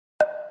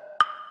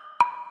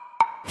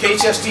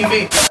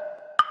KTSTV.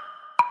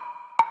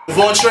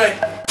 Devaughn Trey.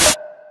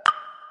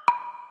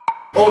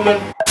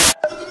 Omen.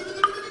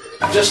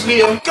 Just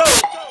Liam.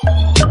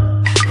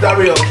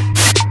 Dario.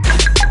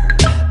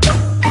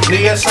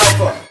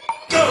 Cypher.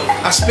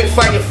 I spit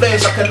fire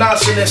flames like an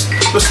arsonist,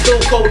 but still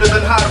colder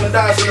than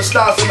Haagen-Dazs and the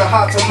stars in the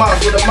heart of Mars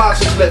with a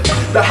Martian's lip.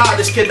 The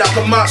hardest kid that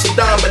can march a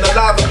dime in a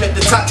lava pit.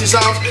 Detach his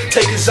arms,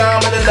 take his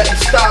arm and then let him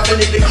starve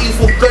in it. The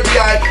evil good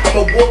guy, I'm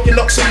a walking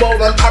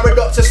oxymoron,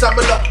 paradox and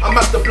saboteur. I'm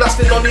master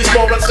blasting on these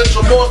morons,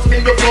 central mortal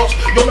in your thoughts.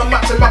 You're not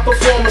matching my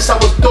performance, I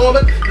was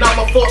dormant, now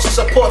my thoughts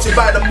are supported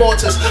by the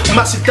mortars.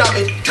 Massive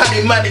damage, can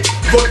you manage?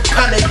 Run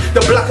panic, the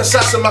black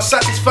assassin, my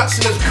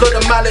satisfaction is blood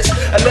and malice.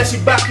 Unless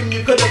you back him,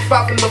 you couldn't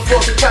fathom the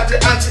force of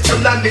tragic antics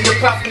and landing your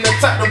path and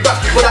attack the rap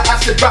with an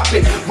acid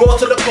rapid, raw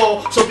to the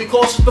core, so be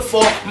cautious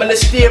before my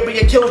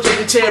listeria kills your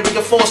interior,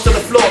 forced to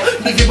the floor,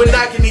 leave you in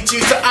agony due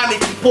to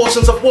anarchy.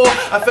 Portions of war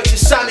affect your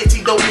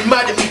sanity, don't be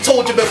mad at me,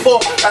 told you before.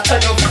 I tell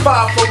you I'm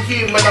far from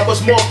human, I was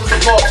mortal as a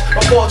corpse.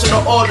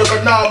 Unfortunate order,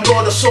 but now I'm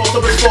Lord, the source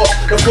of his force.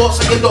 The force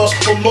I can lost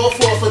for more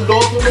force, the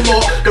Lord will be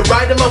more. The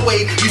ride in my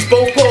way, use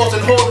both paws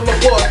and hold them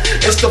aboard.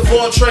 It's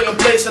Devaughn Trey and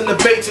place and the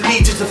bait to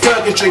lead you to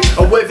purgatory.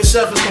 A wavy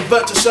surface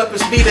convert to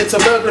surface leading to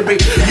burglary.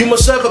 You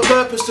must serve a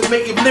purpose to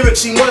make your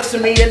lyrics seem worse to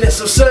me, and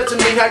it's absurd to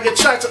me how you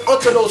try to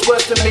utter those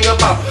words to me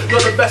about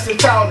you're the best in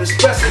town, it's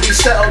best that we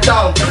settle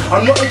down.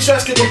 I'm not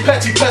interested in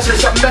petty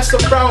peasants that mess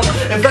around.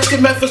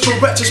 Investing methods for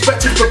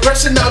retrospective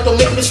progression now. Don't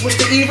make me switch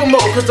to evil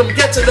mode, cause I'm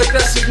getting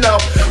aggressive now.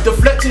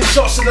 Deflecting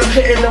shots and I'm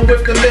hitting them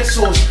with the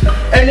missiles.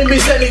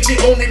 Enemy's energy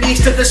only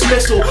leads to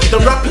dismissal.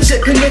 The rappers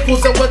hit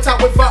pinnacles and went out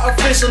without a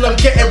whistle. I'm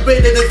getting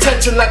rid of the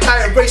tension like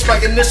I erased my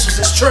initials,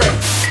 it's Trey.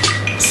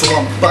 So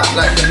I'm back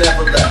like I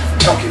never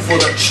left. Pocket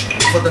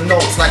for the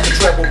notes like a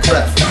treble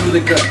clef.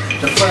 Hooligan,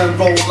 the firm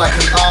rolls like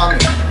an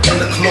army. In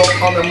the club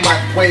on the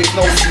mic, wave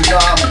no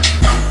tsunami.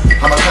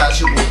 I'm a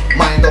casual,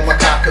 mind on my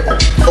capital.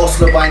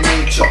 Hustler by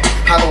nature,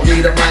 I don't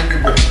need a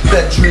manual.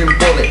 Bedroom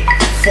bullet,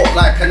 foot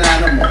like an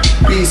animal.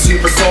 Being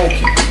super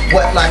sulky,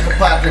 wet like a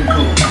paddling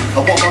pool.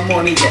 I want my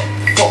money up,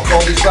 fuck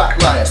all these rap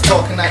liars.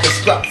 Talking like the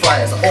strap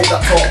fires, I hope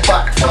that talk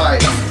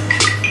backfires.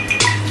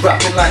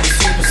 Rapping like the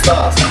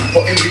superstars,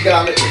 but in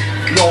reality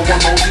no one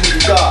knows who we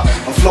are.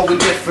 I'm flowing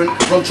different,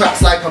 run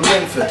tracks like I'm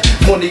Linford.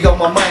 Money on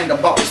my mind, I'm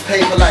about this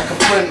paper like a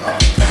printer.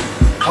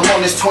 I'm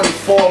on this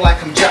 24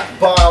 like I'm Jack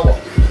Bauer.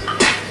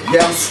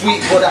 Yeah, I'm sweet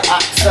but I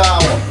act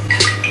sour.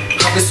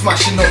 I've been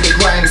smashing up the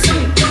grime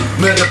scene.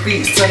 Murder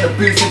beats turn the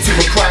booth into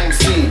a crime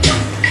scene.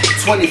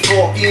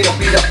 2014 I'll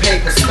be that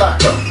paper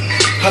stacker.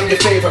 I'm your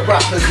favourite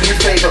rapper's new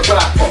favourite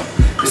rapper.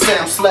 They say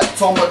I'm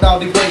slept on but now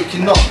they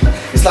waking up.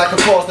 It's like I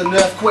caused an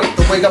earthquake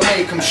the way I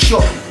make them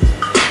shut.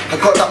 I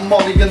got that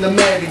Molly and the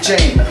Mary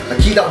Jane. I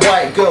keep that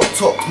white girl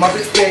tucked, my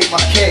bitch bake my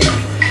cake.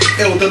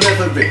 Ill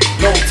delivery,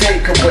 no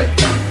takeaway.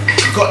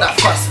 Got that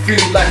fast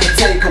food like a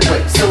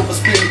takeaway. Silver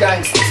spoon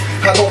gangsters,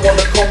 I don't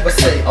wanna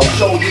conversate. I'll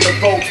show you the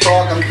ropes,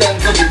 dog, I'm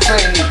Denzel in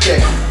training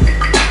day.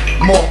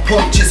 More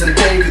punches than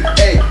David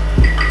A.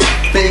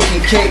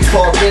 Baking cakes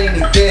for a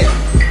rainy day.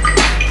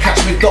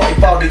 Catch me dotted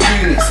by the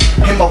units.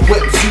 In my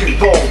whip suit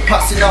roll,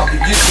 passing out the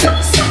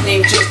units.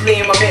 Name just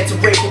Liam, I'm here to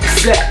break up the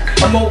set.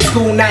 I'm old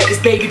school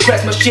 90s, baby,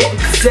 press my shit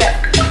with the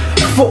set.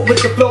 Foot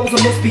with the blows,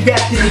 I must be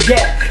after the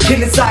yet.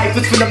 Killing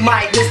ciphers from the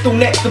mic, let's go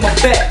next to my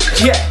bed.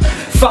 Yeah,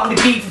 family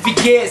beef for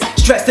years.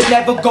 Stress that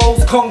never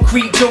goes.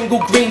 Concrete, jungle,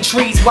 green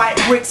trees, white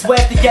bricks,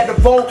 where's the yellow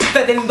roll?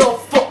 Fell in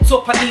love, fucked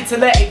up, I need to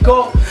let it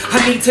go.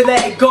 I need to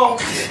let it go.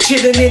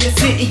 Chilling in the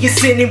city, you're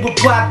sinning with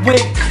black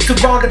wind.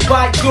 Surrounded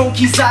by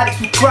junkies,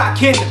 addicts with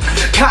crack in them.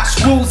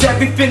 Cash rules,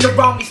 everything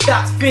around me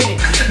starts spinning.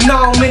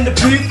 Now I'm in the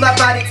booth like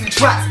addicts and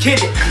tracks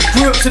killing.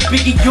 Grew up to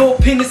Biggie York,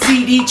 pin the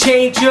CD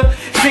changer.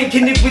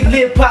 Thinking if we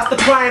live past the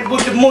prime,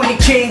 would the money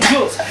change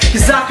us?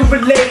 Cause I can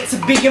relate to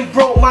being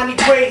broke, money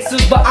breaks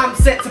us. But I'm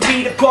set to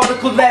be the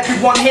prodigal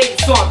everyone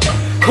hates on.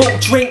 Cold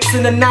drinks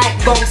in the night,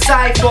 long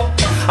cypher.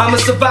 I'm a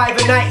survivor,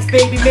 90s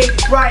baby made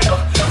it brighter.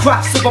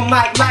 Crafts of a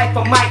mic life,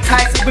 I might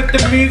Tyson with the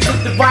moves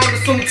of the rhymer.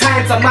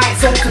 Sometimes I might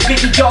sold to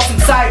Biggie Yards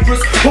and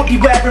Cyprus. Hoodie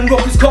wearing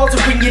rubbers, calls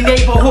to bring your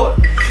neighborhood.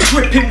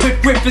 Tripping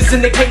with griffins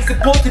in the case of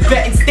butter.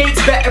 Betting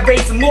states, better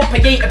raise them up. I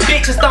ain't a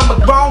bitch, I stand my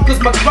ground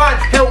cause my grind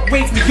help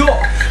raise me up.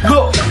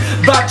 Look,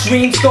 bad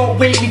dreams don't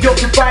wake me up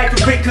to fight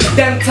for it. Cause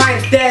them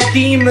times they're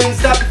demons,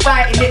 I'll be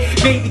fighting it.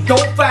 Baby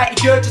don't fight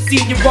it, you're just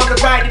seeing you wanna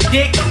ride a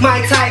dick.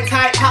 My type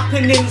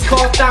happenings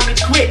cause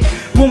damage quick.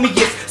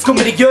 Rummiest, scum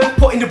of the earth,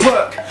 put in the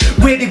work.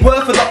 Really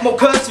worth a lot more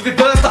curse to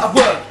reverse that I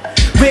work.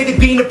 Really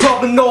been a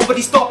problem,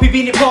 nobody stopped me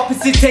being it proper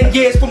since 10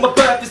 years from my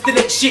birth. And still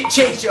ain't shit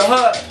changed, you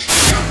heard.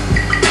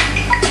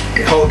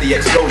 Behold the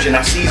explosion,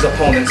 I seize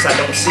opponents, I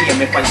don't see them.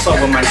 If I sow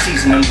them, I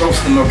season and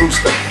roast them a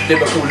rooster.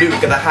 Lyrical Luke,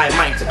 got a high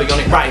mind to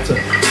bionic writer.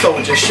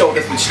 Soldier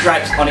shoulders with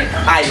stripes on it,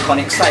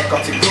 iconic,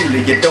 psychotic ruler.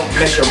 You don't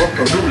measure up,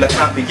 a ruler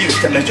can't be used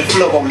to measure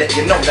flow. I'll let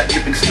you know that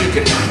you've been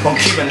sneaking on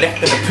Cuban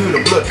left in a pool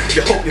of blood.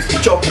 You hope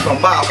you're joking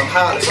from bars, I'm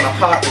heartless on a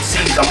part that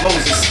seas, I'm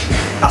Moses.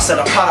 I said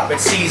apart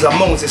with Caesar,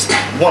 Moses.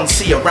 One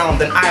sea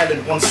around an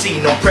island, one sea,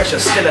 no pressure,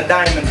 still a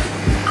diamond.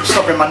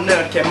 Sorry, my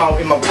nerd came out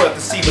in my word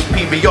to see was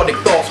periodic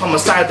thoughts,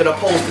 homicidal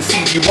opposed to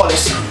C.G.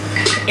 Wallace.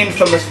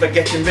 Infamous for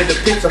getting rid of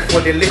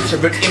pitiful,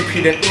 illiterate,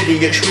 impudent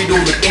idiots,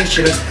 riddled with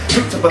insolence.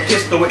 Picked up a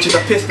pistol, which is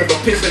a pistol for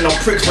pissing on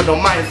pricks with no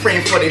mind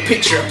frame for their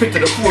picture. I picked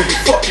up the fool, you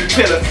fucking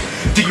pillar.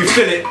 Do you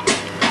feel it?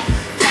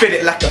 Fit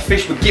it like a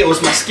fish with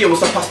gills. My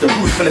skills are past the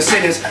roof and the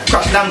ceilings.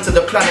 Crash land to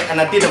the planet and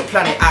I didn't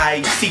plan it.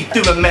 I see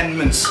through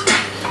amendments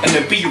and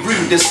the be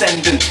rude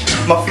descendant.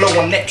 My flow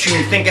on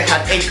Neptune, think I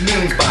had 8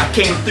 moons, but I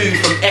came through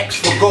from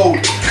X for gold.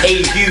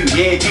 AU,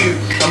 yeah you.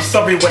 I'm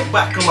sorry, went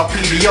back on my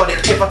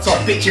periodic. If I talk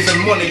bitches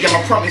and money, yeah,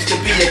 I promise to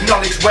be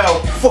acknowledged. Well,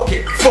 fuck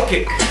it, fuck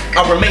it.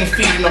 I remain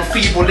feeding on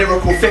feeble,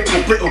 lyrical,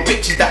 fickle, brittle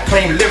bitches that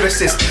claim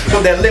lyricists,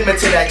 but they're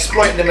limited. I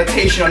exploit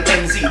limitation on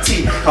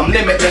NZT. I'm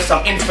limitless,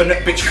 I'm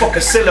infinite, bitch, fuck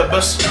a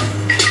syllabus.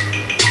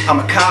 I'm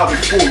a cow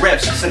with 4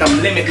 revs, said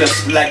I'm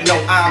limitless, like no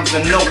arms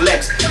and no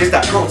legs. Is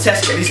that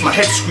grotesque? At least my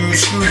head screwed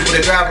with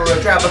a driver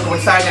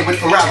coinciding with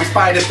Ferrari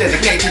spiders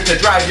designated to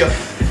drive you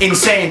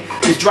insane.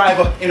 This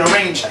driver in a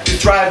range, this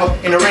driver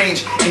in a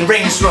range, in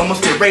range, so I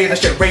must erase, I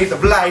should raise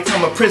of light.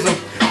 I'm a prism,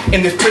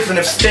 in this prison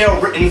of stale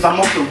writtens. I'm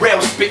off the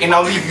rail spitting,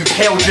 I'll leave you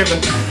tail driven.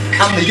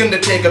 I'm the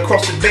Undertaker,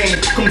 crossed the vein,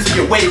 come to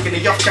your wake in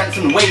the off chance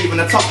and wave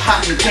and a top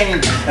hat and cane.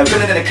 A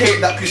villain in a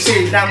cape that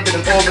crusade landed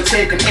and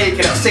overtaken,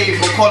 aching that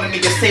saved. We're calling me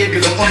your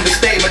savior's an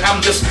understatement.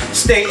 I'm just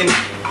stating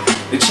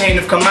the chain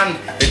of command.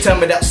 They tell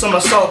me that some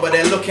are sold, but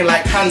they're looking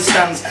like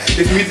handstands.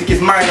 This music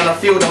is mine and I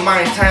feel the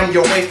mind. Time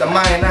your waste of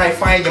mine. I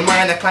find your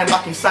mind. I climb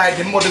back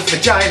inside your mother's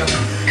vagina.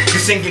 You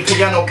singing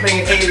piano,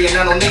 playing alien,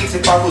 I know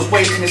native. I was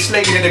waiting and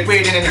slaying and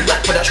degrading any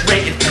rapper that's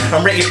rated.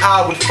 I'm rated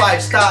R with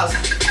 5 stars.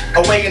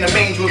 Away in the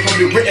manger was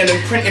probably written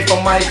and printed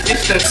for my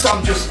existence.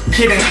 I'm just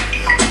kidding.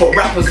 But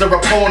rappers are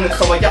opponents,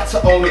 so I got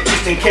to own it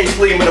just in case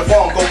Liam and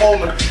Devaughn go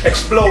Omen.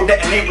 Explode,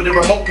 detonate with a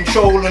remote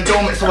control and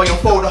dome it, so I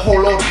unfold a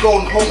whole load of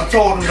gold and hope I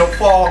told them they'll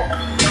fall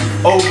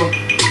over.